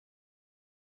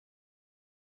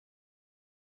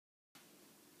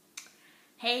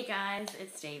Hey guys,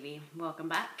 it's Davey. Welcome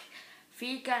back. For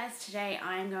you guys today,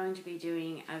 I'm going to be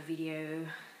doing a video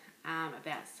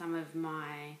about some of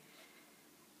my,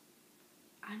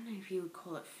 I don't know if you would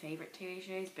call it favourite TV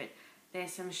shows, but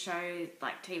there's some shows,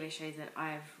 like TV shows that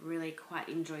I've really quite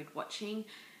enjoyed watching,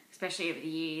 especially over the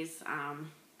years.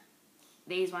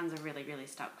 These ones are really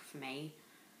stuck for me.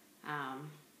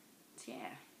 So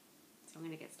I'm going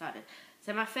to get started.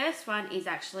 So my first one is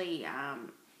actually,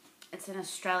 it's an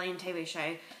Australian TV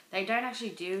show. They don't actually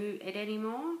do it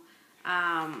anymore,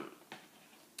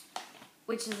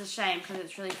 which is a shame because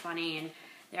it's really funny, and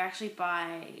they're actually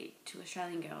by two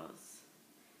Australian girls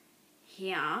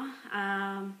here,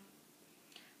 by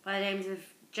the names of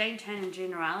Jane Turner and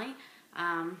Gina Riley.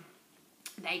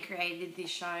 They created this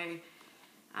show.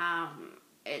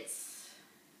 It's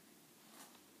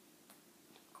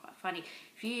quite funny.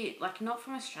 If you, not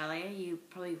from Australia, you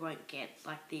probably won't get,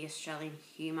 the Australian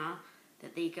humour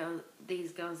that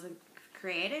these girls have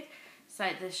created. So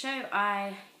the show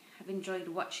I have enjoyed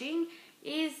watching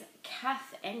is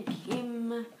Kath and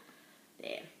Kim.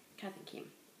 There, Kath and Kim.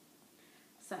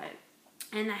 So,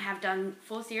 and they have done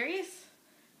 4 series.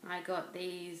 I got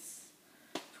these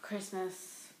for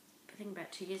Christmas, I think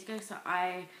about 2 years ago, so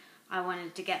I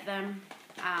wanted to get them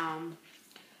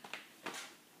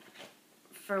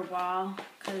for a while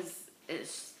because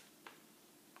it's,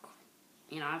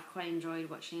 I've quite enjoyed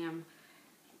watching them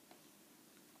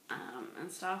and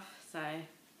stuff. So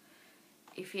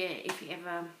if you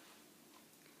ever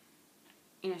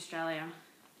in Australia,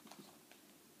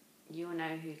 you will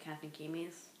know who Kath and Kim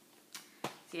is.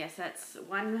 So yes, that's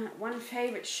one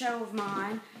favourite show of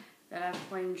mine that I've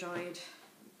quite enjoyed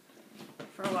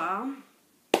for a while.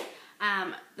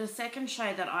 The second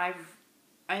show that I've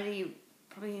only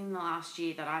probably in the last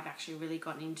year that I've actually really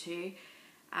gotten into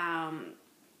and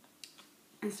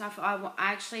stuff, I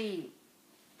actually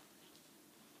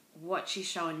watched this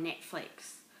show on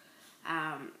Netflix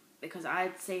because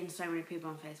I'd seen so many people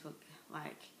on Facebook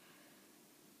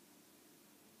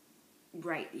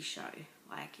rate this show,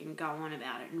 and go on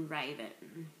about it and rave it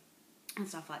and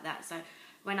stuff like that. So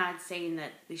when I'd seen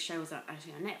that this show was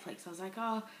actually on Netflix, I was like,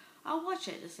 oh, I'll watch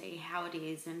it to see how it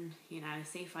is and,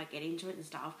 see if I get into it and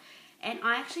stuff. And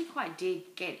I actually quite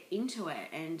did get into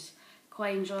it and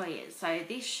quite enjoy it. So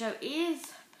this show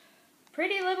is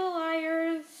Pretty Little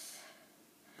Liars.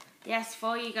 Yes,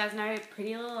 for you guys know,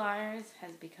 Pretty Little Liars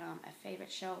has become a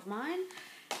favourite show of mine.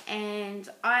 And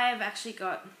I've actually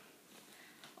got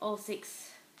all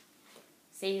 6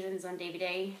 seasons on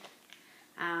DVD.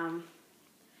 I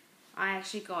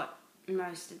actually got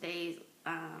most of these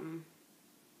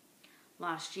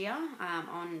last year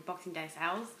on Boxing Day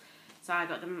sales. So I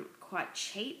got them quite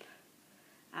cheap.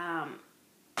 So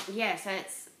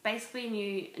it's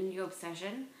basically a new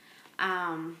obsession.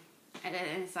 And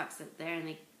it sucks that they're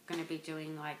only going to be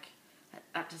doing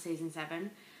up to season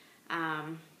 7.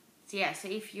 So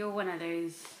if you're one of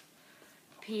those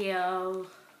PL,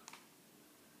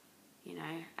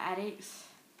 addicts,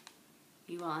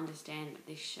 you will understand that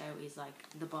this show is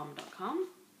thebomb.com.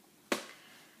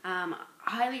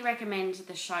 Highly recommend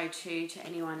the show too to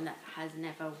anyone that has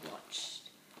never watched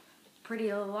Pretty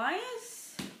Little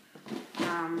Liars.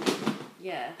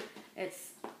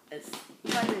 It's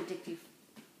quite an addictive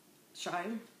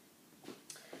show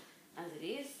as it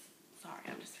is. Sorry,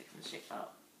 I'm just fixing the shit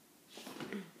up.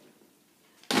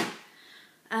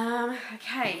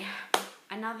 Okay,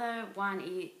 another one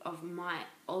of my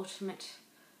ultimate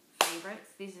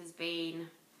favourites. This has been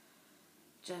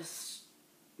just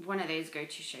one of those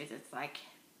go-to shows. It's like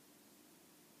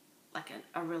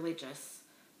a religious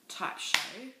type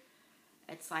show.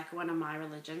 It's like one of my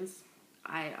religions.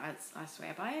 I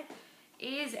swear by it.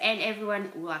 And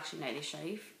everyone will actually know this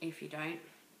show. If you don't,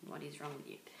 what is wrong with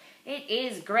you? It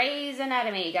is Grey's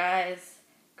Anatomy, guys.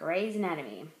 Grey's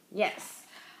Anatomy. Yes,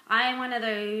 I am one of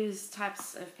those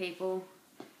types of people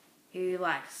who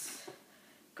likes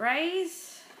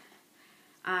Grey's.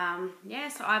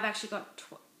 So I've actually got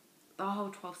the whole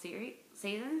 12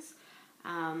 seasons,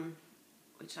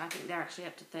 which I think they're actually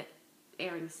up to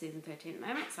airing season 13 at the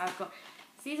moment. So I've got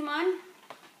season 1,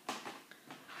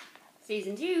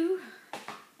 season 2,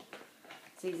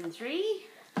 season 3,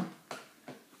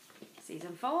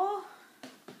 season 4,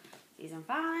 season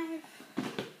 5,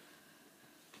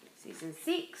 season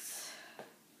 6,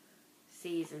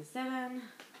 season 7,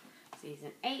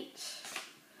 season 8,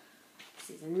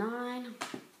 season 9,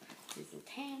 season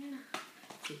 10,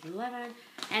 season 11,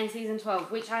 and season 12,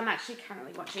 which I'm actually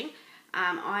currently watching.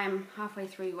 I'm halfway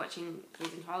through watching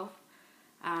season 12.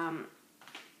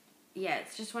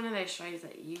 It's just one of those shows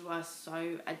that you are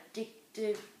so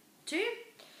addicted to.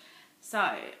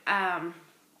 So,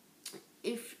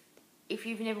 if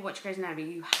you've never watched Grey's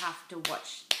Anatomy, you have to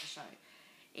watch the show.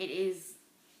 It is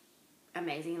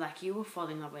amazing. Like, you will fall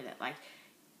in love with it. Like,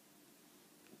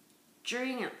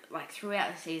 during it, like,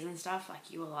 throughout the season stuff,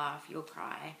 like, you will laugh, you'll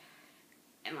cry,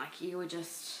 and, like, you will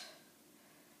just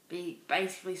be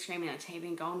basically screaming at the TV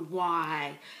and going,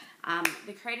 why?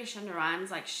 The creator, Shonda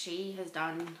Rhimes, like, she has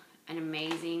done an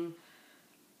amazing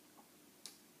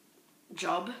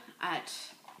job at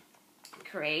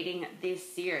creating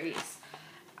this series.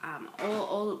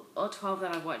 All 12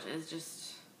 that I've watched is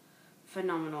just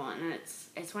phenomenal, and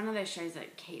it's one of those shows that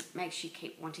makes you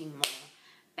keep wanting more,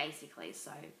 basically.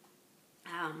 So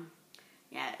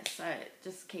yeah, so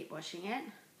just keep watching it,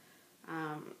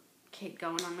 keep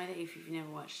going on with it if you've never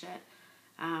watched it.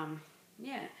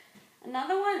 Yeah,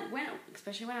 another one,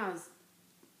 especially when I was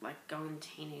like going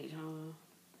teenage, no,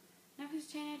 it was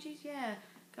teenagers, yeah,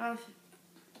 going,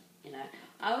 you know,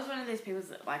 I was one of those people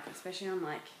that, like, especially on,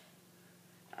 like,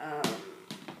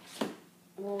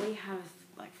 well, we have,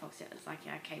 like, Foxtel. It's like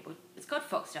our cable. It's called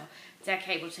Foxtel. It's our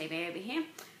cable TV over here.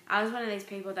 I was one of these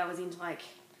people that was into, like,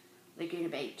 Laguna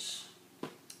Beach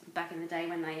back in the day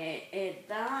when they aired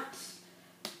that.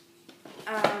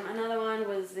 Another one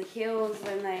was The Hills,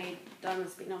 when they done the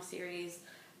spin-off series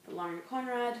for Lauren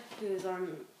Conrad, who was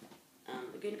on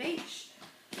Laguna Beach.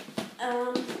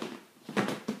 So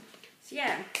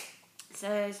yeah.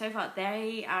 So far,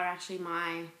 they are actually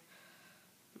my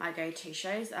go-to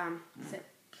shows, except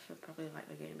for probably like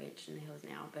Laguna Beach and The Hills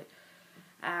now, but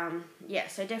yeah,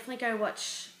 so definitely go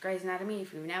watch Grey's Anatomy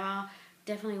if you've never,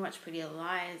 definitely watch Pretty Little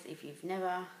Liars if you've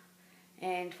never,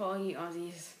 and for all you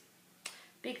Aussies,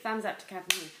 big thumbs up to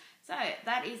Catherine. So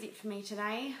that is it for me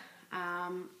today.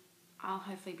 I'll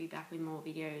hopefully be back with more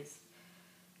videos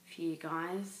for you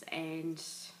guys, and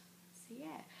so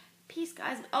yeah, peace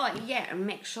guys. Oh yeah, and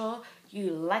make sure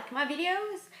you like my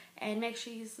videos and make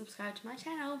sure you subscribe to my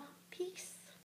channel. Peace.